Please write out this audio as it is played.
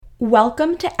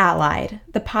Welcome to Allied,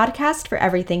 the podcast for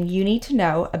everything you need to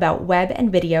know about web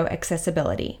and video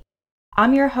accessibility.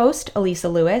 I'm your host, Elisa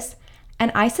Lewis,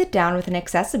 and I sit down with an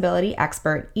accessibility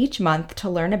expert each month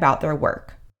to learn about their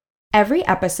work. Every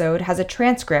episode has a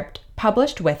transcript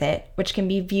published with it, which can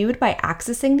be viewed by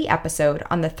accessing the episode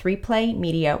on the 3Play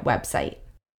Media website.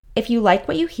 If you like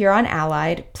what you hear on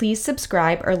Allied, please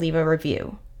subscribe or leave a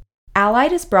review.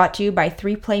 Allied is brought to you by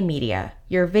 3Play Media,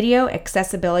 your video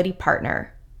accessibility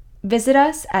partner. Visit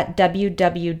us at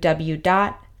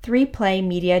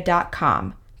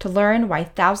www.3playmedia.com to learn why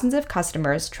thousands of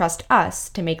customers trust us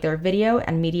to make their video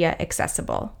and media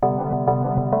accessible.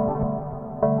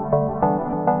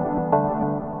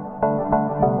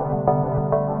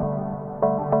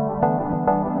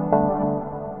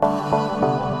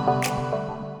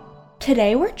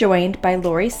 Today we're joined by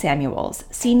Lori Samuels,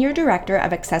 Senior Director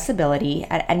of Accessibility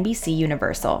at NBC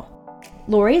Universal.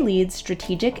 Lori leads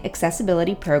strategic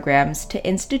accessibility programs to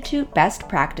institute best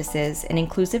practices in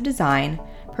inclusive design,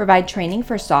 provide training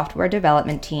for software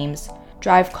development teams,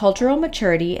 drive cultural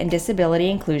maturity and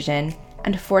disability inclusion,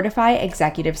 and fortify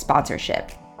executive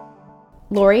sponsorship.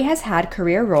 Lori has had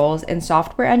career roles in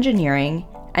software engineering,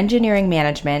 engineering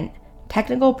management,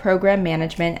 technical program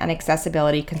management, and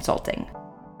accessibility consulting.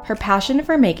 Her passion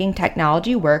for making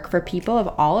technology work for people of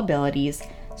all abilities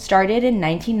started in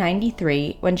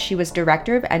 1993 when she was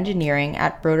Director of Engineering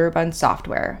at Broderbund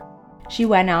Software. She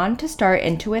went on to start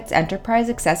Intuit's Enterprise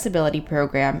Accessibility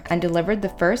Program and delivered the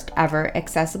first ever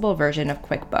accessible version of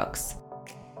QuickBooks.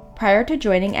 Prior to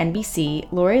joining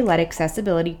NBC, Lori led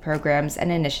accessibility programs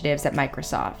and initiatives at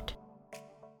Microsoft.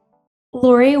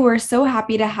 Lori, we're so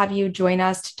happy to have you join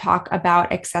us to talk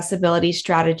about accessibility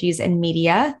strategies in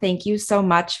media. Thank you so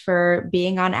much for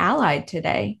being on Allied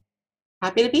today.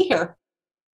 Happy to be here.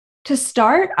 To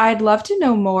start, I'd love to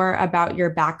know more about your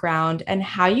background and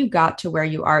how you got to where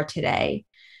you are today.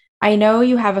 I know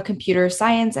you have a computer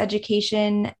science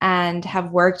education and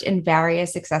have worked in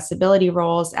various accessibility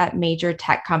roles at major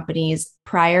tech companies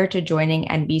prior to joining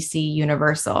NBC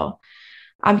Universal.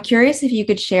 I'm curious if you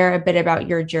could share a bit about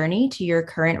your journey to your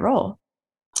current role.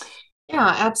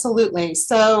 Yeah, absolutely.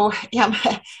 So,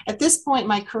 at this point,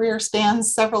 my career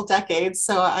spans several decades.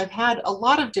 So, I've had a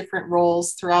lot of different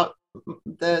roles throughout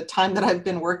the time that I've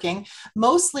been working,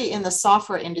 mostly in the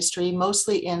software industry,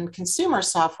 mostly in consumer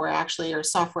software, actually, or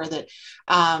software that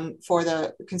for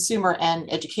the consumer and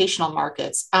educational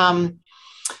markets.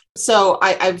 So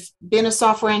I've been a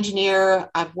software engineer.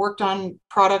 I've worked on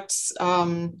products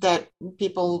that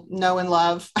people know and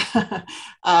love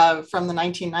from the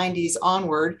 1990s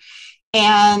onward.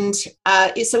 And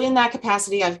so in that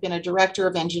capacity, I've been a director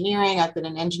of engineering. I've been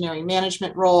in engineering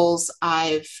management roles.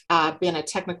 I've been a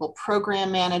technical program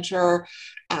manager,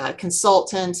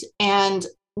 consultant,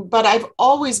 but I've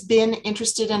always been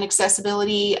interested in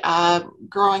accessibility.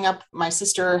 Growing up, my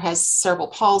sister has cerebral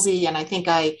palsy, and I think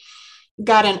I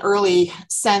got an early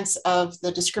sense of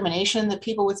the discrimination that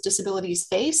people with disabilities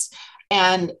face.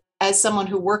 And as someone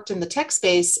who worked in the tech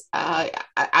space,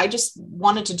 I just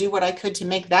wanted to do what I could to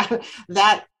make that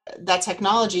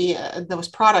technology, those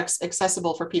products,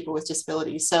 accessible for people with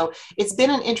disabilities. So it's been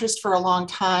an interest for a long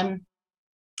time,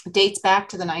 dates back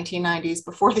to the 1990s,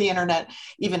 before the internet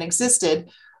even existed.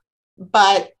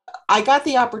 But I got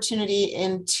the opportunity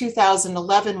in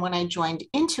 2011 when I joined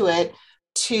Intuit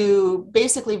to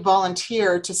basically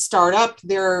volunteer to start up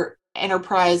their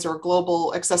enterprise or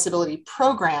global accessibility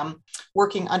program,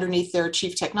 working underneath their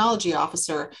chief technology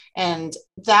officer. And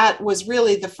that was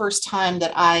really the first time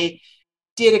that I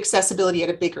did accessibility at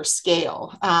a bigger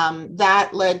scale. That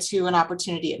led to an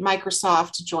opportunity at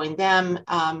Microsoft to join them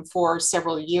for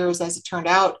several years, as it turned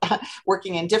out,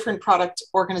 working in different product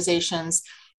organizations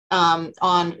on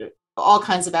all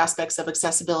kinds of aspects of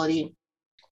accessibility.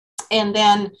 And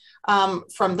then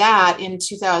from that,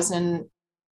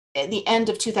 at the end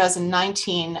of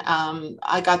 2019,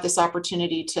 I got this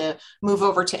opportunity to move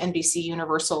over to NBC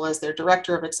Universal as their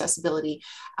director of accessibility.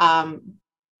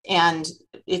 And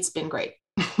it's been great.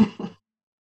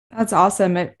 That's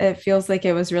awesome. It feels like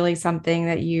it was really something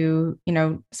that you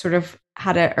sort of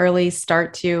had an early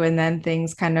start to, and then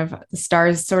things the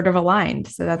stars sort of aligned.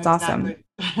 So that's Exactly.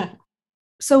 Awesome.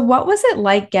 So what was it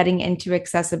like getting into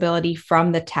accessibility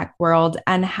from the tech world,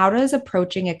 and how does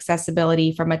approaching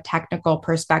accessibility from a technical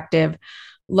perspective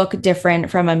look different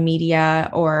from a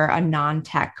media or a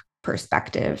non-tech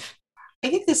perspective? I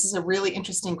think this is a really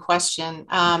interesting question.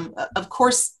 Of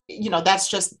course, that's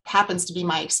just happens to be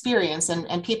my experience,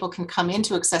 and people can come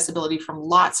into accessibility from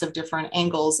lots of different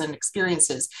angles and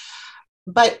experiences.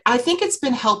 But I think it's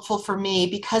been helpful for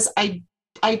me because I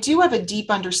do have a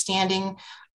deep understanding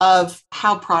of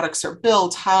how products are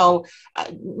built, how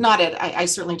not it. I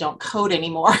certainly don't code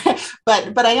anymore,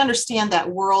 but I understand that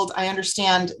world. I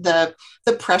understand the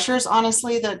pressures,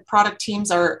 honestly, that product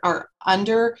teams are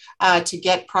under to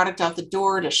get product out the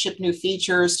door, to ship new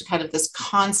features, to kind of this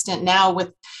constant now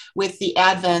with the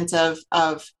advent of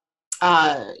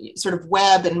sort of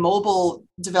web and mobile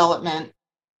development.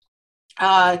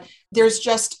 There's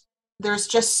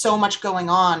just so much going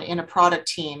on in a product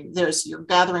team. You're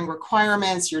gathering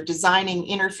requirements, you're designing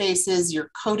interfaces,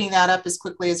 you're coding that up as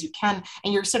quickly as you can,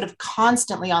 and you're sort of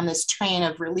constantly on this train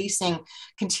of releasing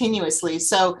continuously.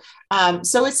 So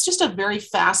it's just a very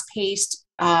fast-paced,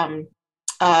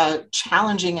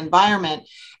 challenging environment.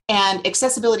 And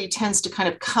accessibility tends to kind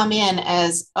of come in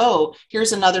as, oh,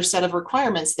 here's another set of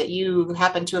requirements that you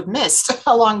happen to have missed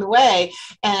along the way.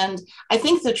 And I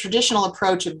think the traditional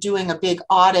approach of doing a big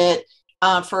audit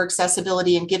for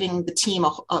accessibility and giving the team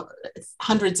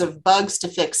hundreds of bugs to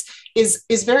fix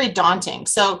is very daunting.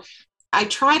 So I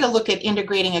try to look at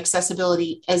integrating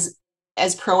accessibility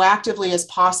as proactively as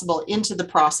possible into the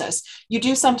process. You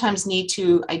do sometimes need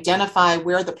to identify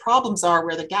where the problems are,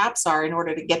 where the gaps are in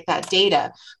order to get that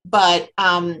data. But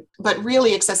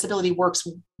really accessibility works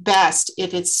best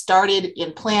if it's started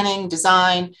in planning,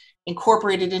 design,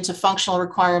 incorporated into functional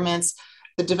requirements.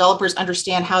 The developers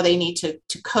understand how they need to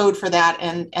code for that,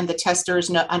 and the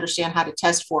testers understand how to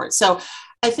test for it. So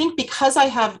I think because I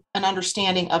have an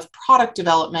understanding of product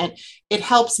development, it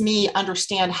helps me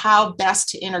understand how best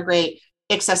to integrate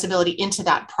accessibility into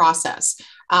that process.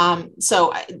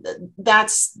 So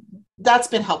that's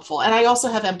been helpful. And I also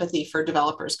have empathy for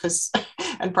developers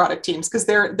and product teams because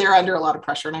they're under a lot of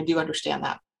pressure, and I do understand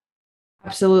that.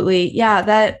 Absolutely. Yeah,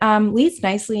 that leads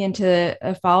nicely into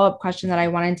a follow-up question that I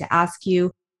wanted to ask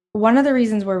you. One of the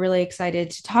reasons we're really excited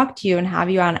to talk to you and have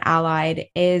you on Allied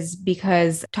is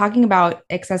because talking about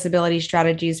accessibility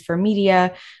strategies for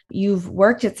media, you've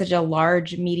worked at such a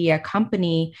large media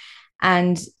company.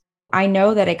 And I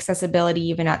know that accessibility,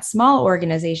 even at small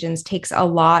organizations, takes a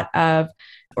lot of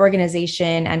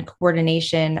organization and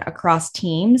coordination across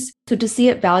teams. So to see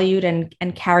it valued and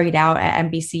carried out at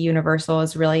NBC Universal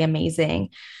is really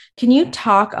amazing. Can you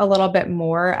talk a little bit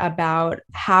more about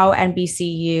how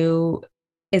NBCU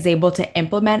is able to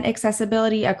implement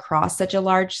accessibility across such a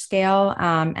large scale?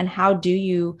 And how do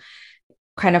you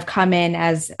kind of come in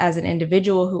as an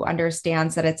individual who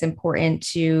understands that it's important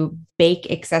to bake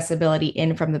accessibility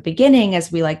in from the beginning,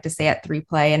 as we like to say at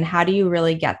 3Play? And how do you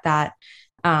really get that?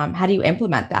 How do you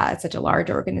implement that at such a large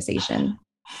organization?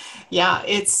 Yeah,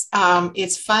 it's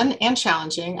fun and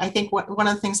challenging. I think one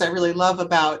of the things I really love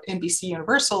about NBC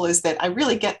Universal is that I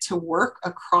really get to work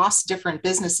across different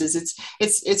businesses.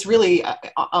 It's really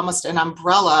almost an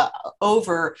umbrella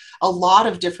over a lot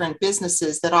of different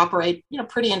businesses that operate,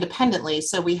 pretty independently.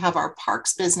 So we have our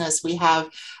parks business, we have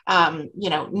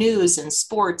news and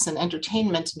sports and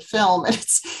entertainment and film, and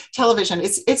it's television.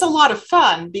 It's a lot of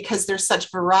fun because there's such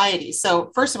variety.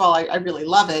 So first of all, I really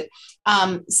love it.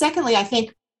 Secondly, I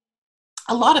think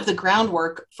a lot of the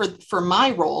groundwork for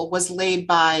my role was laid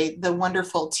by the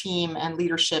wonderful team and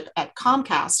leadership at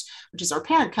Comcast, which is our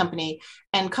parent company.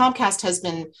 And Comcast has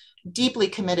been deeply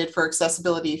committed for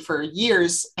accessibility for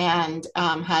years, and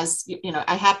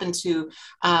I happen to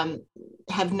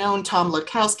have known Tom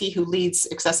Lukowski, who leads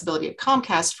accessibility at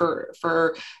Comcast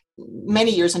for many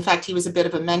years. In fact, he was a bit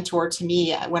of a mentor to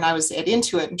me when I was at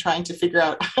Intuit and trying to figure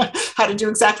out how to do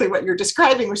exactly what you're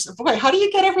describing, which is, boy, how do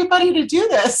you get everybody to do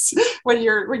this when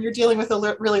you're dealing with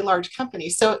a really large company?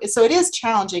 So it is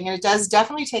challenging, and it does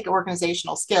definitely take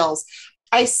organizational skills.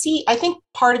 I think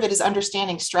part of it is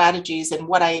understanding strategies and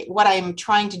what I'm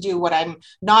trying to do, what I'm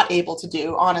not able to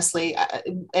do, honestly,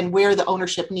 and where the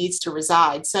ownership needs to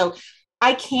reside. So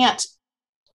I can't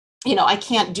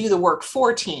do the work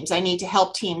for teams. I need to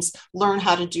help teams learn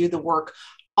how to do the work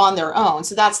on their own.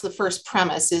 So that's the first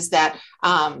premise, is that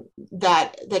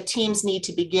that teams need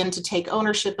to begin to take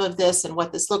ownership of this and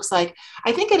what this looks like.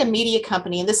 I think at a media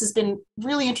company, and this has been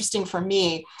really interesting for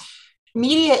me,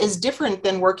 media is different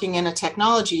than working in a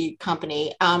technology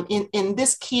company in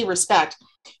this key respect.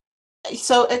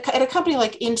 So at a company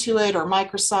like Intuit or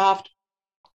Microsoft,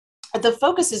 the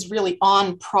focus is really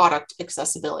on product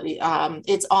accessibility.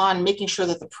 It's on making sure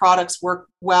that the products work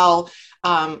well,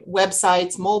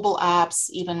 websites, mobile apps,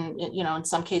 even, in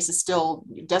some cases still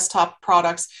desktop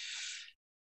products.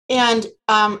 And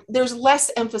there's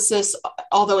less emphasis,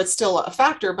 although it's still a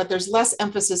factor, but there's less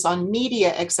emphasis on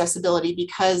media accessibility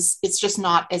because it's just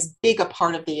not as big a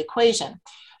part of the equation.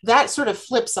 That sort of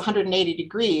flips 180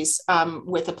 degrees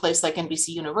with a place like NBC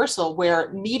Universal,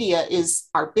 where media is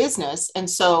our business. And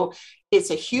so it's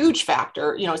a huge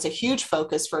factor, it's a huge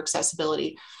focus for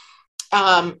accessibility.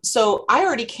 So I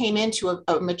already came into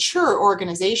a mature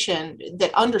organization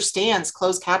that understands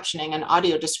closed captioning and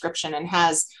audio description and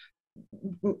has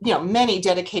many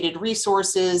dedicated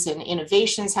resources and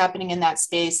innovations happening in that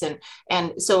space,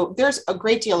 and so there's a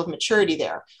great deal of maturity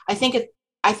there. I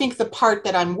think the part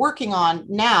that I'm working on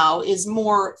now is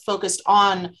more focused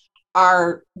on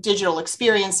our digital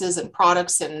experiences and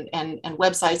products and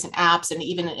websites and apps, and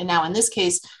even and now in this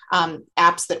case,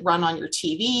 apps that run on your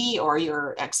TV or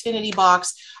your Xfinity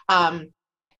box.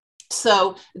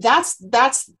 So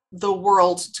that's the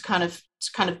world to kind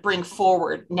of bring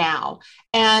forward now.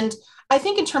 And I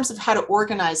think in terms of how to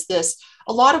organize this,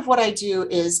 a lot of what I do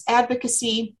is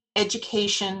advocacy,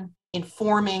 education,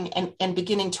 informing, and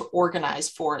beginning to organize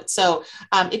for it. So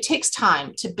it takes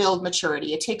time to build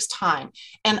maturity. It takes time.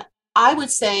 And I would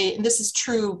say, and this is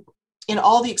true in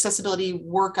all the accessibility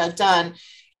work I've done,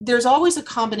 there's always a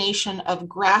combination of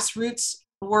grassroots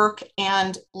work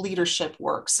and leadership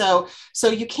work. So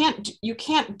you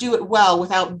can't do it well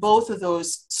without both of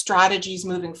those strategies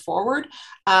moving forward,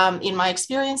 in my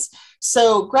experience.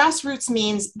 So grassroots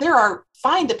means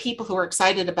find the people who are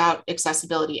excited about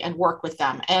accessibility and work with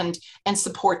them and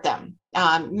support them.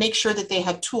 Make sure that they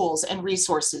have tools and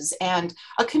resources and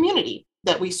a community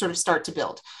that we sort of start to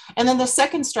build. And then the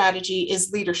second strategy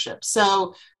is leadership.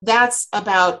 So that's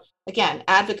about, again,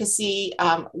 advocacy,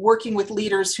 working with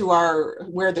leaders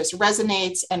where this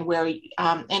resonates and where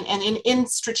and in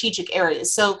strategic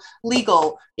areas. So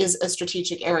legal is a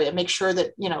strategic area. Make sure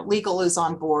that legal is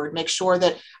on board. Make sure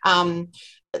that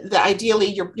that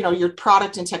ideally your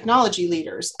product and technology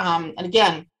leaders. And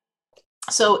again,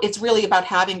 so it's really about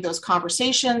having those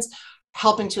conversations,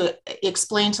 helping to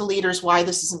explain to leaders why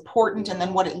this is important, and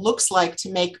then what it looks like to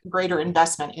make greater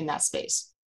investment in that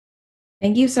space.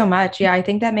 Thank you so much. Yeah, I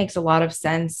think that makes a lot of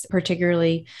sense,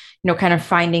 particularly, kind of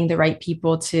finding the right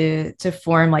people to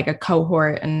form like a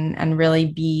cohort and really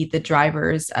be the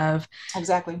drivers of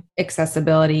exactly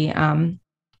accessibility.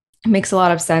 It makes a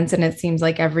lot of sense. And it seems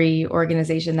like every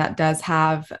organization that does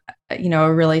have,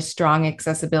 a really strong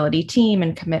accessibility team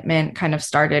and commitment kind of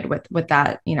started with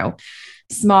that,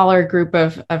 smaller group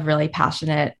of really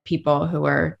passionate people who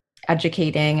are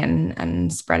educating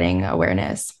and spreading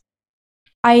awareness.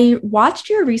 I watched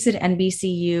your recent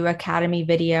NBCU Academy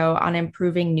video on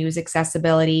improving news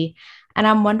accessibility, and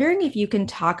I'm wondering if you can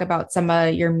talk about some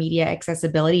of your media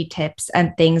accessibility tips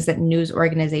and things that news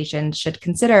organizations should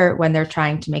consider when they're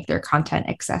trying to make their content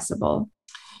accessible.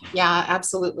 Yeah,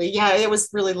 absolutely. Yeah, it was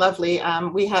really lovely.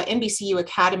 We had NBCU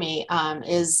Academy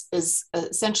is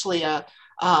essentially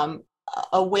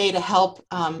a way to help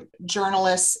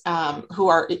journalists who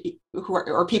are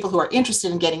or people who are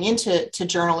interested in getting into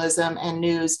journalism and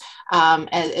news,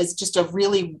 as just a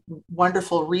really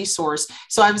wonderful resource.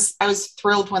 So I was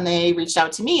thrilled when they reached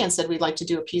out to me and said we'd like to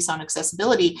do a piece on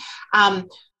accessibility.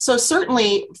 So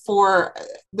certainly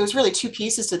there's really two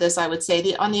pieces to this. I would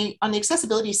say on the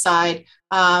accessibility side,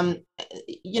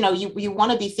 you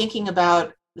want to be thinking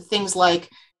about things like,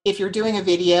 if you're doing a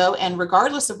video, and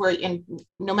regardless of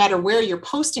no matter where you're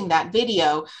posting that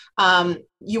video,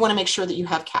 you want to make sure that you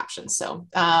have captions. So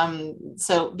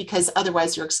because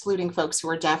otherwise you're excluding folks who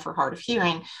are deaf or hard of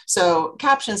hearing. So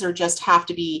captions have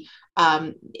to be,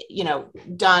 done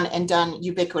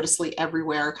ubiquitously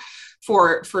everywhere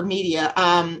for media.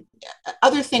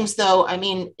 Other things, though,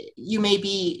 you may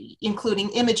be including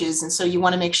images, and so you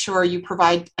want to make sure you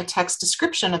provide a text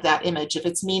description of that image if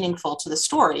it's meaningful to the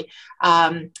story.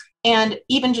 And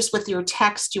even just with your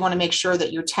text, you want to make sure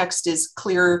that your text is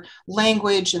clear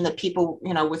language and that people,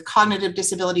 with cognitive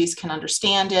disabilities can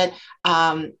understand it,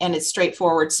 and it's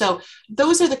straightforward. So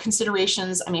those are the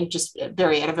considerations, just at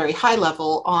a very high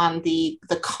level on the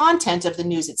content of the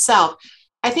news itself.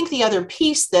 I think the other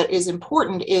piece that is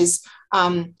important is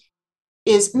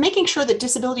making sure that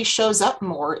disability shows up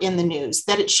more in the news,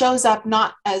 that it shows up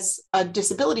not as a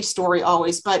disability story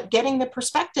always, but getting the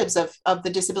perspectives of the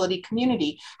disability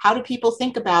community. How do people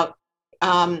think about,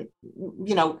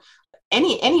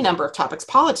 any number of topics,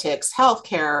 politics,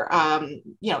 healthcare,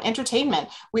 entertainment.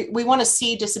 We want to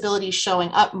see disability showing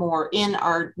up more in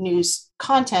our news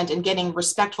content and getting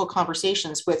respectful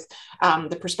conversations with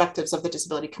the perspectives of the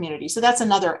disability community. So that's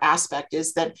another aspect,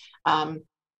 is that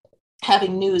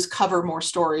having news cover more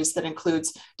stories that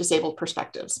includes disabled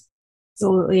perspectives.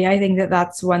 Absolutely. I think that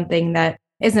that's one thing that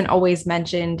isn't always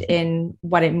mentioned in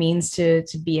what it means to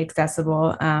be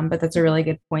accessible. But that's a really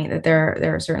good point, that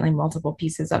there are certainly multiple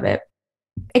pieces of it.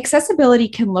 Accessibility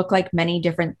can look like many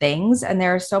different things, and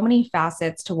there are so many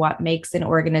facets to what makes an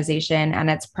organization and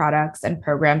its products and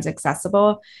programs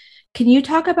accessible. Can you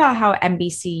talk about how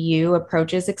NBCU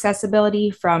approaches accessibility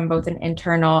from both an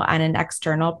internal and an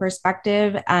external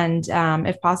perspective? And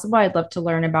if possible, I'd love to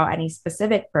learn about any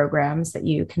specific programs that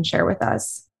you can share with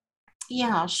us.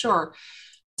 Yeah, sure.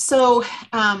 So,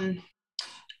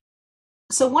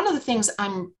 so one of the things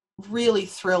I'm really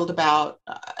thrilled about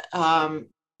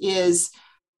is,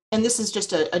 and this is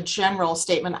just a general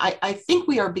statement, I think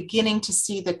we are beginning to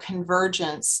see the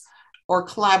convergence or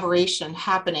collaboration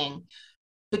happening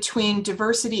between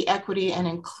diversity, equity, and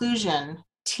inclusion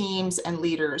teams and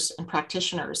leaders and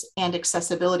practitioners and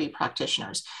accessibility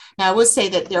practitioners. Now, I would say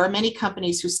that there are many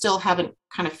companies who still haven't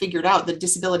kind of figured out that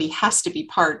disability has to be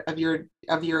part of your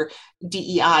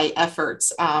DEI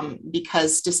efforts,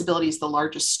 because disability is the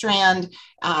largest strand,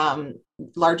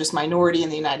 largest minority in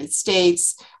the United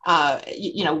States.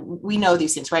 We know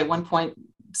these things, right? 1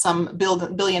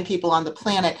 billion people on the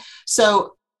planet.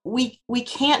 So we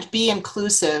can't be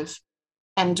inclusive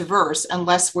and diverse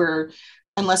unless we're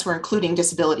including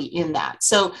disability in that.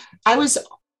 So I was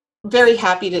very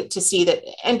happy to see that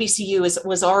NBCU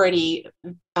was already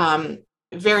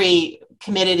very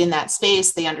committed in that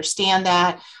space. They understand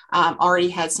that, already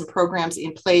had some programs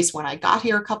in place when I got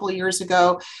here a couple of years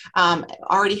ago,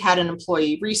 already had an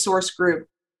employee resource group.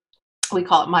 We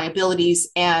call it My Abilities,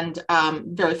 and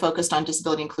very focused on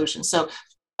disability inclusion. So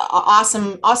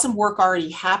awesome work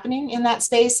already happening in that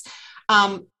space.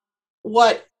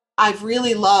 What I've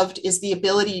really loved is the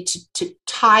ability to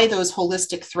tie those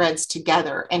holistic threads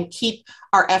together and keep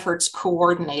our efforts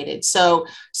coordinated. So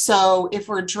if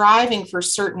we're driving for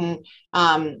certain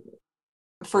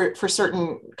for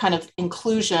certain kind of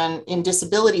inclusion in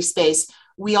disability space,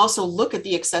 we also look at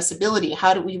the accessibility.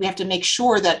 How do we have to make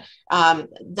sure that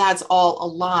that's all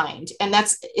aligned, and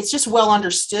it's just well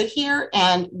understood here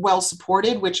and well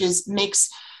supported, which makes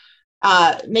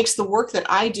the work that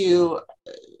I do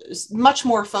much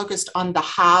more focused on the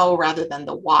how rather than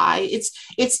the why.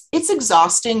 It's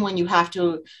exhausting when you have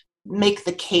to make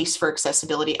the case for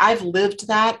accessibility. I've lived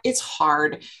that. It's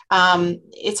hard.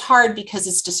 It's hard because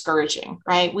it's discouraging,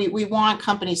 right? We want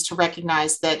companies to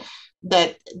recognize that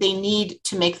they need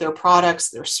to make their products,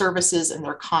 their services, and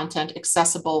their content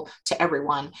accessible to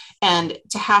everyone, and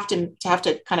to have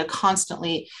to kind of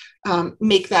constantly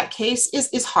make that case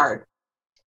is hard.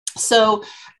 So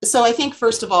I think,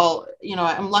 first of all,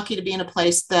 I'm lucky to be in a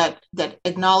place that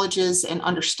acknowledges and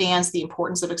understands the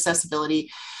importance of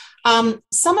accessibility.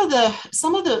 Some of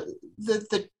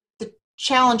the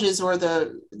challenges or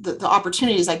the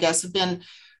opportunities, I guess, have been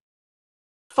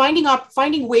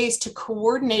finding ways to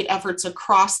coordinate efforts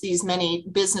across these many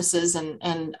businesses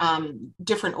and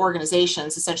different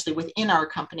organizations, essentially within our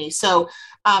company. So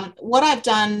what I've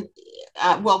done,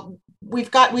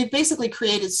 we've basically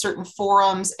created certain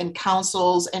forums and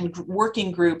councils and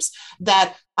working groups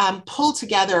that pull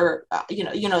together,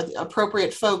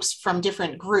 appropriate folks from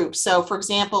different groups. So, for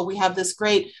example, we have this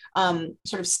great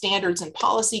sort of standards and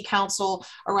policy council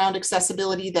around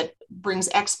accessibility that brings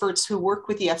experts who work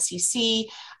with the FCC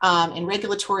in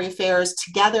regulatory affairs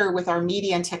together with our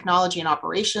media and technology and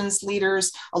operations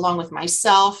leaders, along with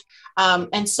myself.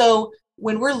 And so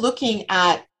when we're looking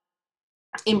at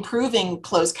improving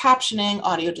closed captioning,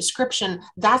 audio description,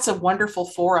 that's a wonderful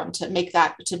forum to make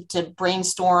that, to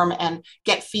brainstorm and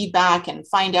get feedback and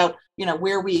find out,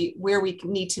 where we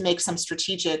need to make some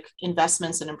strategic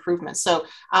investments and improvements. So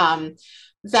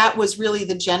that was really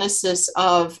the genesis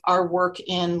of our work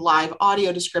in live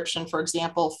audio description, for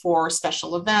example, for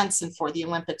special events and for the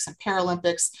Olympics and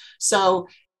Paralympics. So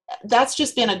that's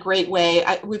just been a great way.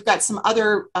 We've got some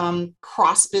other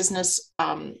cross-business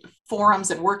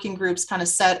forums and working groups kind of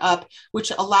set up,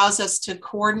 which allows us to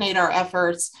coordinate our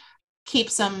efforts, keep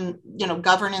some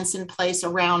governance in place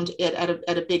around it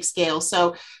at a big scale.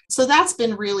 So that's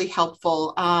been really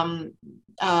helpful.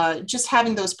 Just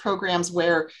having those programs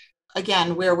where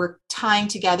we're tying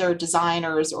together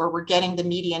designers, or we're getting the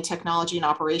media and technology and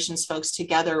operations folks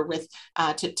together with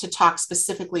to talk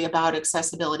specifically about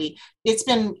accessibility. It's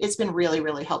been really,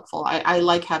 really helpful. I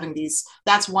like having these.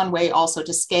 That's one way also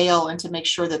to scale and to make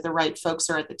sure that the right folks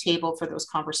are at the table for those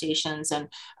conversations, and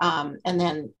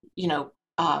then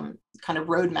kind of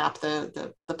roadmap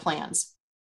the plans.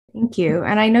 Thank you.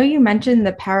 And I know you mentioned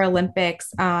the Paralympics,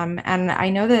 and I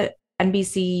know that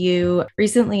NBCU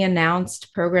recently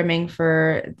announced programming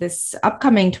for this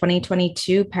upcoming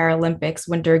 2022 Paralympics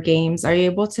Winter Games. Are you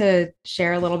able to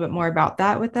share a little bit more about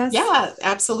that with us? Yeah,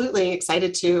 absolutely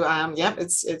excited to. Yep,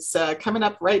 it's coming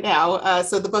up right now.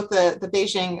 So both the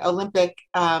Beijing Olympic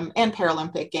and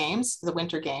Paralympic Games, the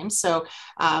Winter Games. So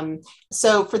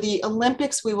for the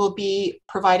Olympics, we will be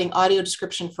providing audio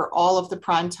description for all of the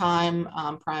Prime Time,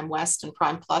 Prime West, and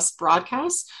Prime Plus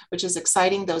broadcasts, which is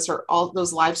exciting. Those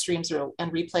live streams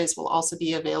and replays will also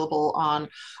be available on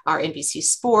our NBC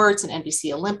Sports and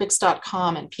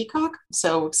NBCOlympics.com and Peacock.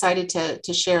 So excited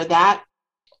to share that.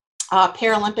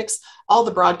 Paralympics, all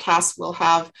the broadcasts will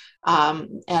have,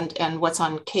 and what's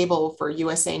on cable for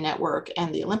USA Network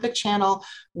and the Olympic Channel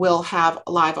will have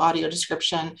live audio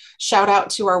description. Shout out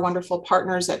to our wonderful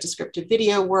partners at Descriptive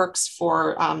Video Works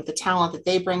for the talent that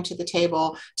they bring to the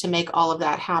table to make all of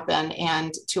that happen,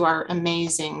 and to our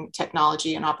amazing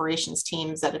technology and operations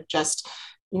teams that have just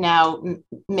now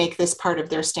make this part of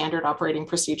their standard operating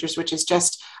procedures, which is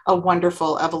just a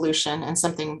wonderful evolution and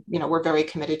something we're very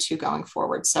committed to going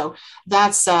forward. So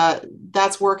that's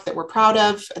work that we're proud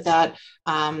of, that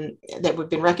we've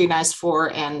been recognized for,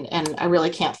 and I really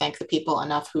can't thank the people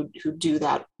enough who do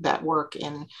that work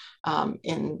in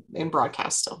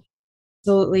broadcast still.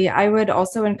 Absolutely. I would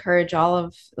also encourage all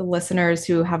of the listeners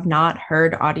who have not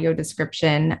heard audio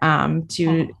description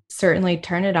to certainly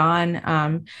turn it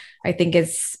on. I think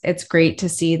it's great to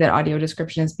see that audio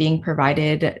description is being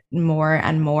provided more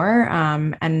and more.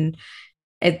 And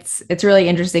it's really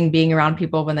interesting being around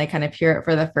people when they kind of hear it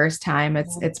for the first time.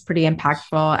 It's pretty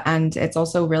impactful, and it's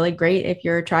also really great if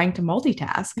you're trying to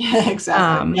multitask. Yeah,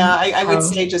 exactly. Yeah, I would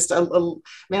say just a little,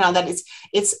 on that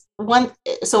it's one.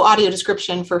 So audio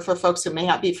description for folks who may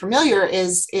not be familiar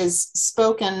is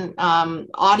spoken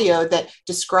audio that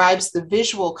describes the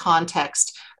visual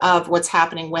context of what's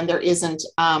happening when there isn't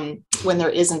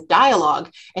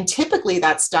dialogue. And typically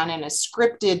that's done in a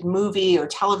scripted movie or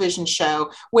television show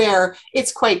where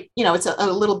it's quite, it's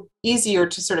a little easier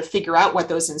to sort of figure out what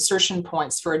those insertion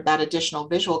points for that additional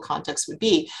visual context would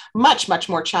be. Much, much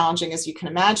more challenging, as you can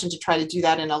imagine, to try to do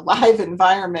that in a live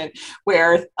environment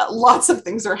where lots of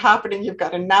things are happening. You've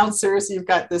got announcers, you've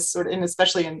got this sort of, and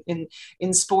especially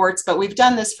in sports, but we've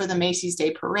done this for the Macy's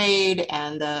Day Parade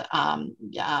and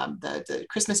the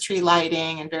Christmas tree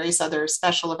lighting and various other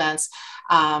special events,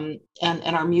 and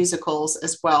our musicals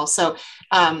as well. So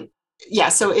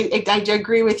so I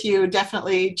agree with you.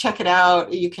 Definitely check it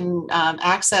out. You can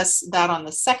access that on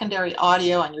the secondary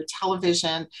audio on your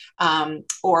television,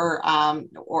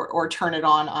 or turn it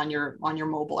on your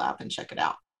mobile app and check it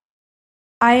out.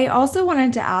 I also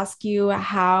wanted to ask you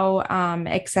how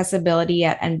accessibility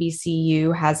at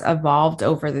NBCU has evolved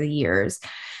over the years.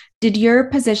 How did your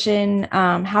position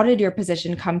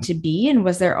come to be, and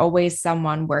was there always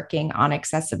someone working on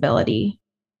accessibility?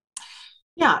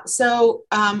 Yeah. So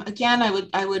again,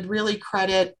 I would really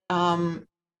credit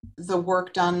the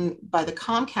work done by the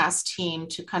Comcast team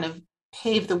to kind of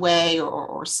pave the way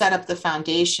or set up the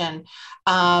foundation.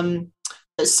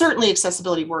 Certainly,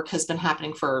 accessibility work has been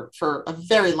happening for a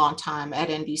very long time at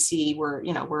NBC.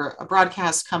 We're a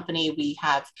broadcast company. We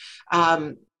have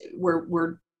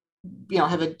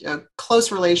have a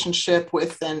close relationship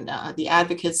with the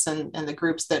advocates and the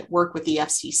groups that work with the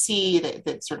FCC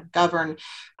that sort of govern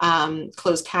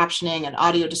closed captioning and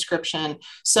audio description.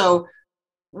 So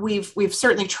we've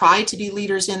certainly tried to be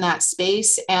leaders in that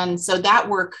space, and so that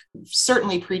work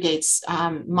certainly predates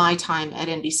my time at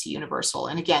NBC Universal.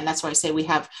 And again, that's why I say we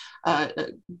have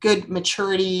a good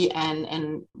maturity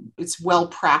and it's well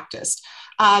practiced.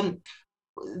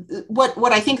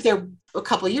 What I think there a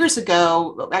couple of years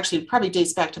ago, actually probably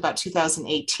dates back to about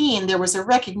 2018, there was a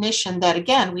recognition that,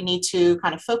 again, we need to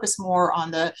kind of focus more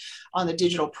on the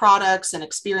digital products and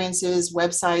experiences,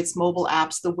 websites, mobile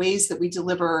apps, the ways that we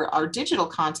deliver our digital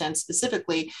content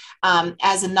specifically,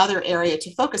 as another area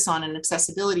to focus on in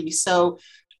accessibility. So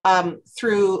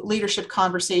through leadership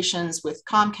conversations with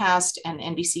Comcast and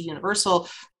NBC Universal,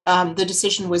 the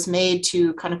decision was made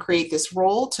to kind of create this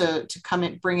role to come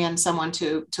and bring in someone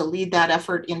to lead that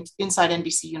effort inside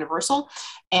NBC Universal.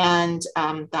 And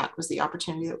that was the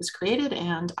opportunity that was created,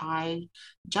 and I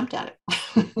jumped at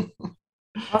it.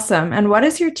 Awesome. And what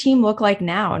does your team look like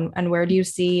now, and where do you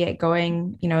see it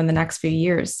going, in the next few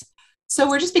years? So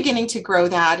we're just beginning to grow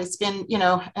that. It's been,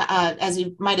 as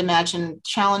you might imagine,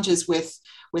 challenges with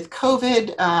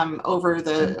COVID over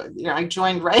I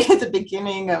joined right at the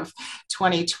beginning of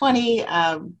 2020,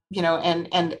 and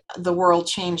the world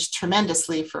changed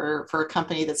tremendously for a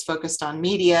company that's focused on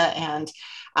media. And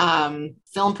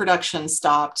Film production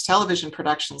stopped, television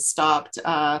production stopped,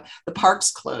 the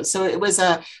parks closed. So it's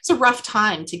a rough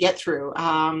time to get through.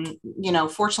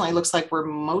 Fortunately, it looks like we're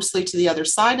mostly to the other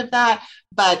side of that.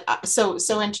 But so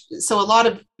a lot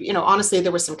of, honestly,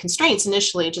 there were some constraints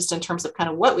initially just in terms of kind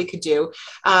of what we could do.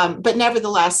 But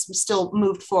nevertheless, we still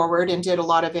moved forward and did a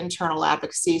lot of internal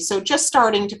advocacy. So just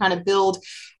starting to kind of build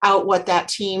out what that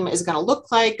team is going to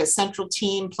look like, a central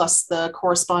team plus the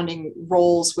corresponding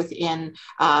roles within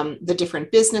the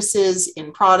different businesses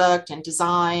in product and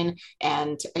design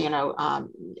and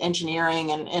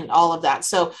engineering and all of that.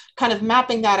 So kind of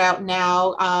mapping that out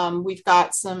now. We've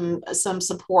got some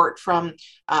support from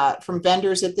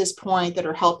vendors at this point that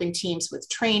are helping teams with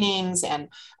trainings and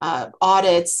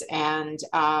audits and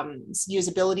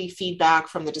usability feedback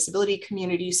from the disability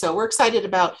community. So we're excited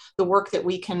about the work that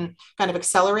we can kind of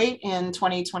accelerate in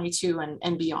 2022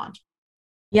 and beyond.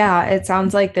 Yeah, it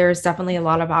sounds like there's definitely a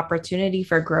lot of opportunity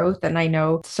for growth. And I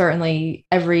know certainly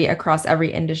across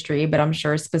every industry, but I'm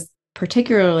sure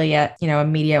particularly at, a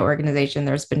media organization,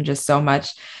 there's been just so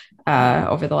much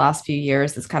over the last few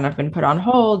years that's kind of been put on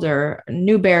hold, or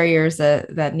new barriers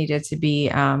that needed to be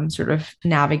sort of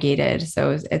navigated.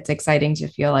 So it's exciting to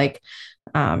feel like,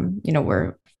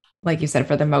 we're, like you said,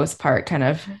 for the most part, kind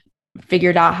of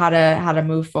figured out how to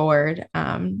move forward.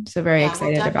 So very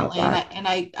excited about that. And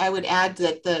I would add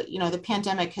that the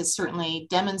pandemic has certainly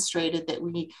demonstrated that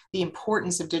the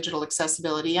importance of digital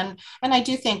accessibility. And I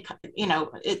do think,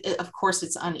 of course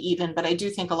it's uneven, but I do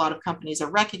think a lot of companies are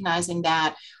recognizing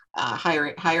that.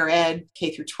 Higher ed,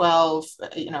 K through 12,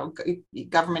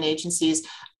 government agencies,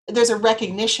 there's a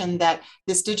recognition that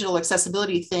this digital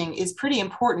accessibility thing is pretty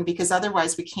important, because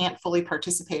otherwise we can't fully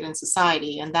participate in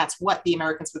society. And that's what the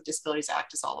Americans with Disabilities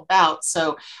Act is all about.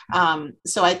 So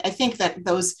I think that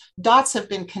those dots have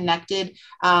been connected.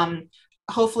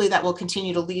 Hopefully that will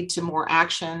continue to lead to more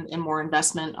action and more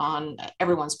investment on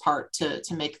everyone's part to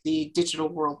make the digital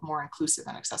world more inclusive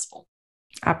and accessible.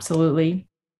 Absolutely.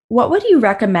 What would you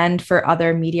recommend for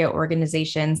other media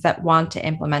organizations that want to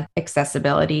implement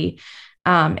accessibility?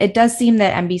 It does seem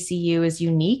that NBCU is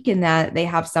unique in that they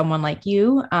have someone like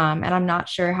you, and I'm not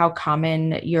sure how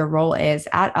common your role is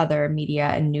at other media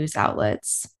and news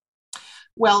outlets.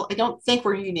 Well, I don't think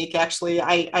we're unique, actually.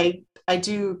 I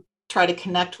do try to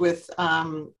connect with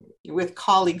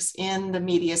colleagues in the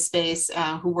media space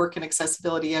who work in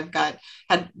accessibility. I've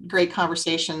had great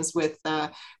conversations with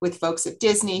folks at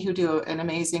Disney who do an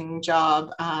amazing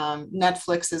job,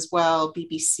 Netflix as well,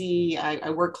 BBC. I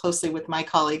work closely with my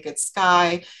colleague at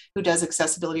Sky who does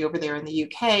accessibility over there in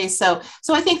the UK. So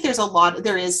I think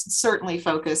there is certainly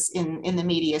focus in the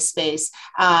media space.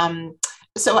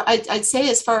 So I'd say,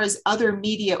 as far as other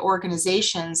media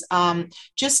organizations,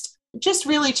 just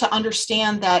really to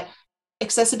understand that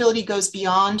accessibility goes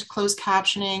beyond closed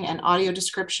captioning and audio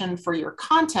description for your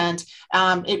content.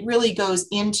 It really goes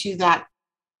into that,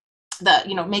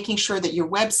 making sure that your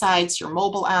websites, your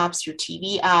mobile apps, your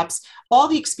TV apps, all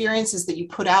the experiences that you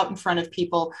put out in front of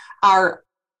people are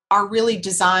really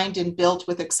designed and built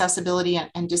with accessibility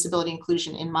and disability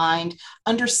inclusion in mind,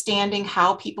 understanding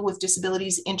how people with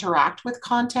disabilities interact with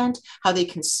content, how they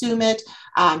consume it,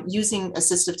 using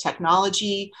assistive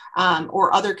technology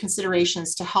or other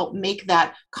considerations to help make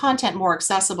that content more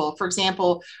accessible. For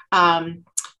example,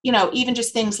 even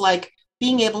just things like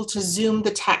being able to zoom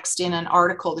the text in an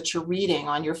article that you're reading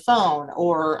on your phone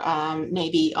or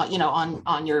maybe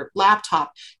on your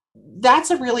laptop.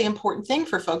 That's a really important thing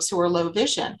for folks who are low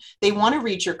vision. They want to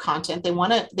read your content. They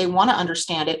want to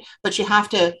understand it, but you have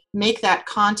to make that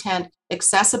content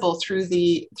accessible through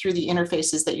the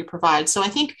interfaces that you provide. So I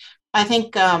think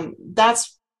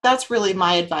that's really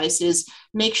my advice, is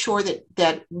make sure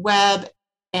that web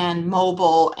and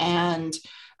mobile and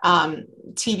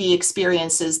TV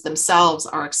experiences themselves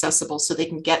are accessible so they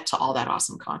can get to all that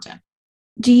awesome content.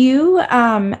 Do you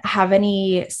have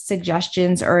any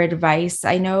suggestions or advice?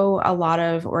 I know a lot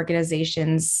of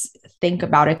organizations think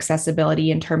about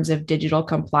accessibility in terms of digital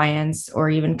compliance or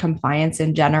even compliance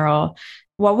in general.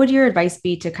 What would your advice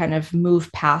be to kind of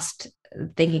move past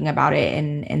thinking about it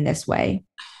in this way?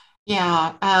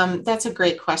 Yeah, that's a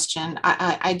great question.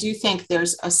 I do think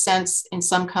there's a sense in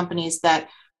some companies that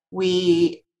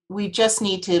we just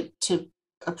need to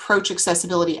approach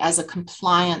accessibility as a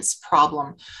compliance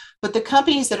problem. But the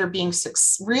companies that are being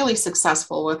really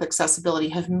successful with accessibility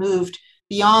have moved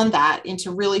beyond that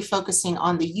into really focusing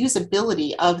on the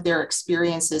usability of their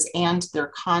experiences and their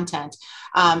content.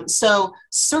 So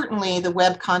certainly the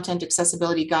web content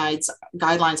accessibility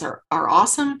guidelines are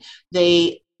awesome.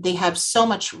 They they have so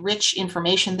much rich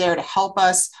information there to help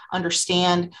us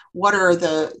understand what are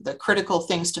the critical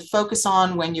things to focus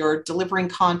on when you're delivering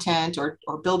content or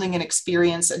building an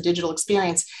experience, a digital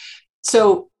experience.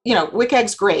 So,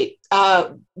 WCAG's great,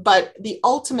 but the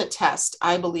ultimate test,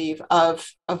 I believe, of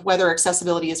whether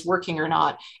accessibility is working or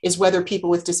not is whether people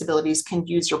with disabilities can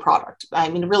use your product. I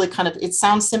mean, really it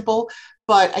sounds simple,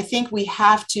 but I think we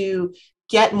have to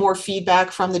get more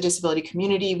feedback from the disability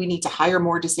community. We need to hire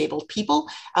more disabled people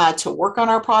to work on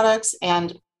our products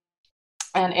and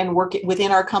work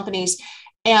within our companies.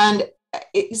 And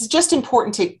it's just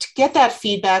important to get that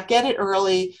feedback, get it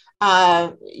early.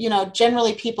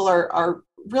 Generally people are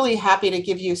really happy to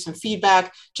give you some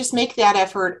feedback. Just make that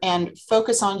effort and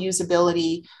focus on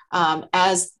usability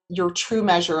as your true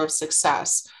measure of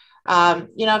success.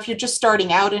 If you're just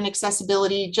starting out in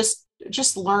accessibility, just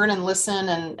learn and listen,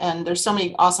 and there's so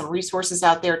many awesome resources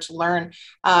out there to learn.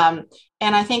 And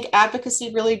I think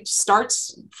advocacy really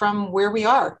starts from where we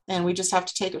are, and we just have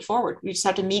to take it forward. We just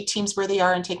have to meet teams where they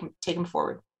are and take them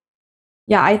forward.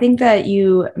 Yeah, I think that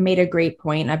you made a great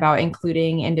point about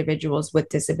including individuals with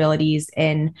disabilities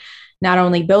in not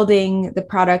only building the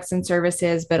products and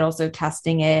services, but also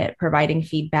testing it, providing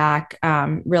feedback.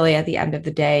 Really, at the end of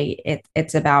the day,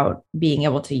 it's about being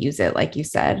able to use it, like you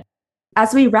said.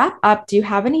 As we wrap up, do you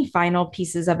have any final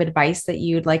pieces of advice that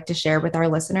you'd like to share with our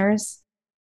listeners?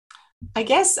 I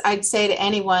guess I'd say to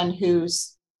anyone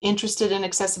who's interested in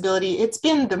accessibility, it's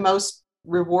been the most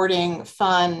rewarding,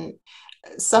 fun,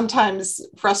 sometimes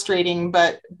frustrating,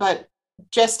 but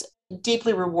just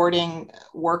deeply rewarding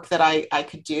work that I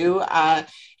could do.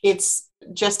 It's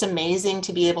just amazing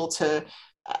to be able to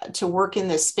work in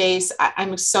this space.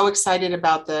 I'm so excited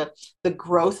about the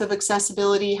growth of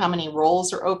accessibility, how many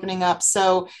roles are opening up.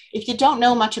 So if you don't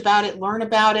know much about it, learn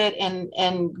about it and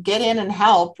get in and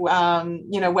help,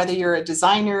 whether you're a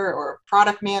designer or a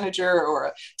product manager or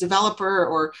a developer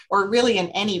or really in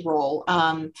any role.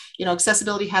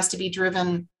 Accessibility has to be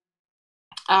driven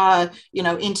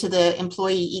into the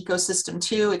employee ecosystem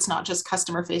too. It's not just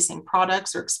customer facing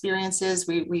products or experiences.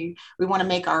 We want to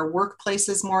make our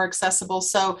workplaces more accessible.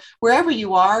 So wherever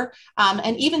you are,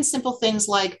 and even simple things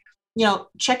like,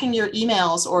 checking your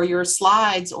emails or your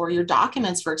slides or your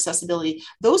documents for accessibility,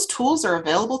 those tools are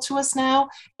available to us now.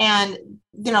 And,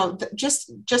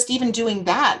 just even doing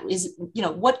that is,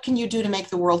 what can you do to make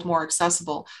the world more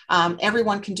accessible?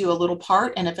 Everyone can do a little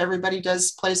part. And if everybody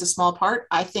plays a small part,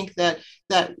 I think that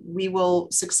we will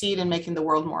succeed in making the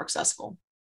world more accessible.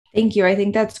 Thank you. I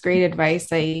think that's great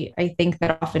advice. I think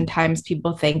that oftentimes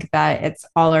people think that it's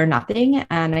all or nothing.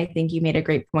 And I think you made a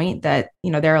great point that,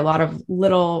 there are a lot of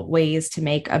little ways to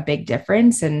make a big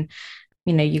difference. And,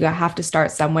 you have to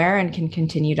start somewhere and can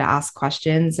continue to ask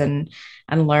questions and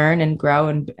learn and grow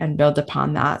and build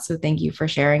upon that. So thank you for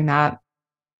sharing that.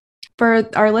 For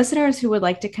our listeners who would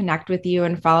like to connect with you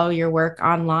and follow your work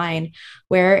online,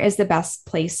 where is the best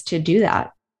place to do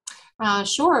that?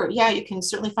 Sure. Yeah, you can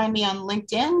certainly find me on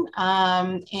LinkedIn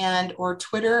and or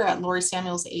Twitter at Lori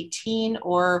Samuels 18,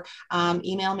 or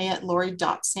email me at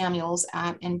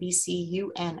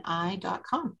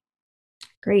lori.samuels@nbcuni.com.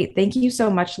 Great. Thank you so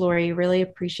much, Lori. Really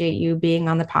appreciate you being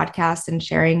on the podcast and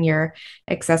sharing your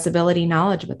accessibility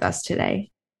knowledge with us today.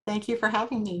 Thank you for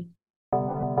having me.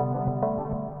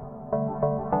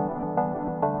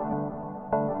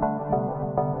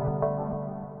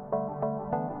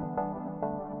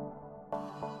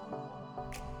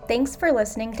 Thanks for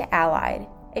listening to Allied.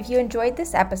 If you enjoyed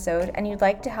this episode and you'd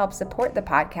like to help support the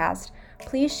podcast,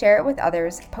 please share it with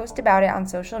others, post about it on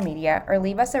social media, or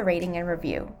leave us a rating and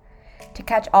review. To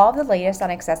catch all of the latest on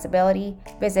accessibility,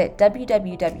 visit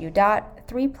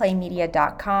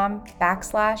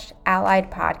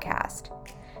www.3playmedia.com/Allied Podcast.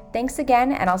 Thanks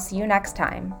again, and I'll see you next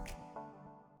time.